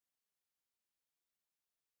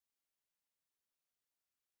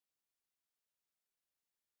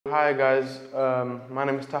Hi guys, my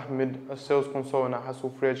name is Tahmid, a sales consultant at Hassle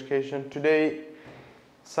Free Education. Today,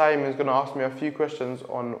 Simon is going to ask me a few questions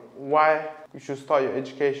on why you should start your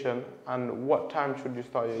education and what time should you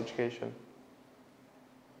start your education.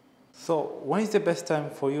 So, when is the best time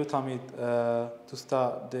for you, Tahmid, to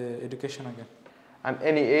start the education again? At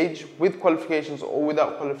any age, with qualifications or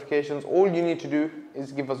without qualifications, all you need to do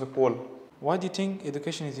is give us a call. Why do you think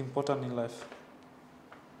education is important in life?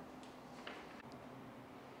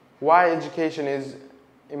 Why education is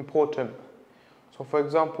important. So for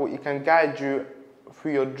example, it can guide you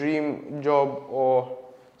through your dream job or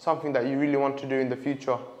something that you really want to do in the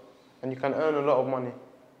future, and you can earn a lot of money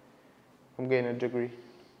from getting a degree.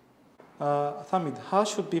 Tahmid, how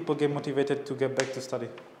should people get motivated to get back to study?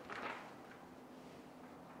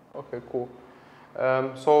 Okay, cool.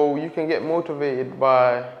 So you can get motivated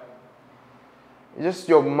by just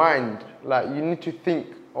your mind. Like, you need to think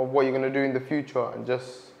of what you're going to do in the future, and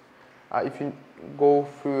just if you go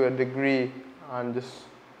through a degree and just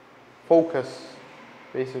focus,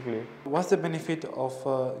 basically. What's the benefit of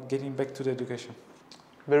getting back to the education?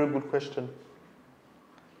 Very good question.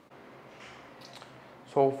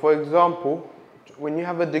 So for example, when you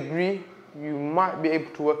have a degree, you might be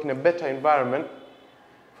able to work in a better environment.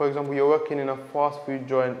 For example, you're working in a fast food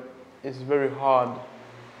joint, it's very hard.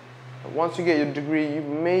 Once you get your degree, you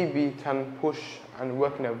maybe can push and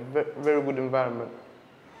work in a very good environment.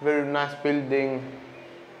 Very nice building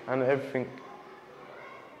and everything.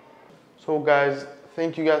 So guys,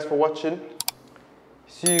 thank you guys for watching.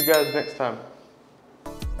 See you guys next time.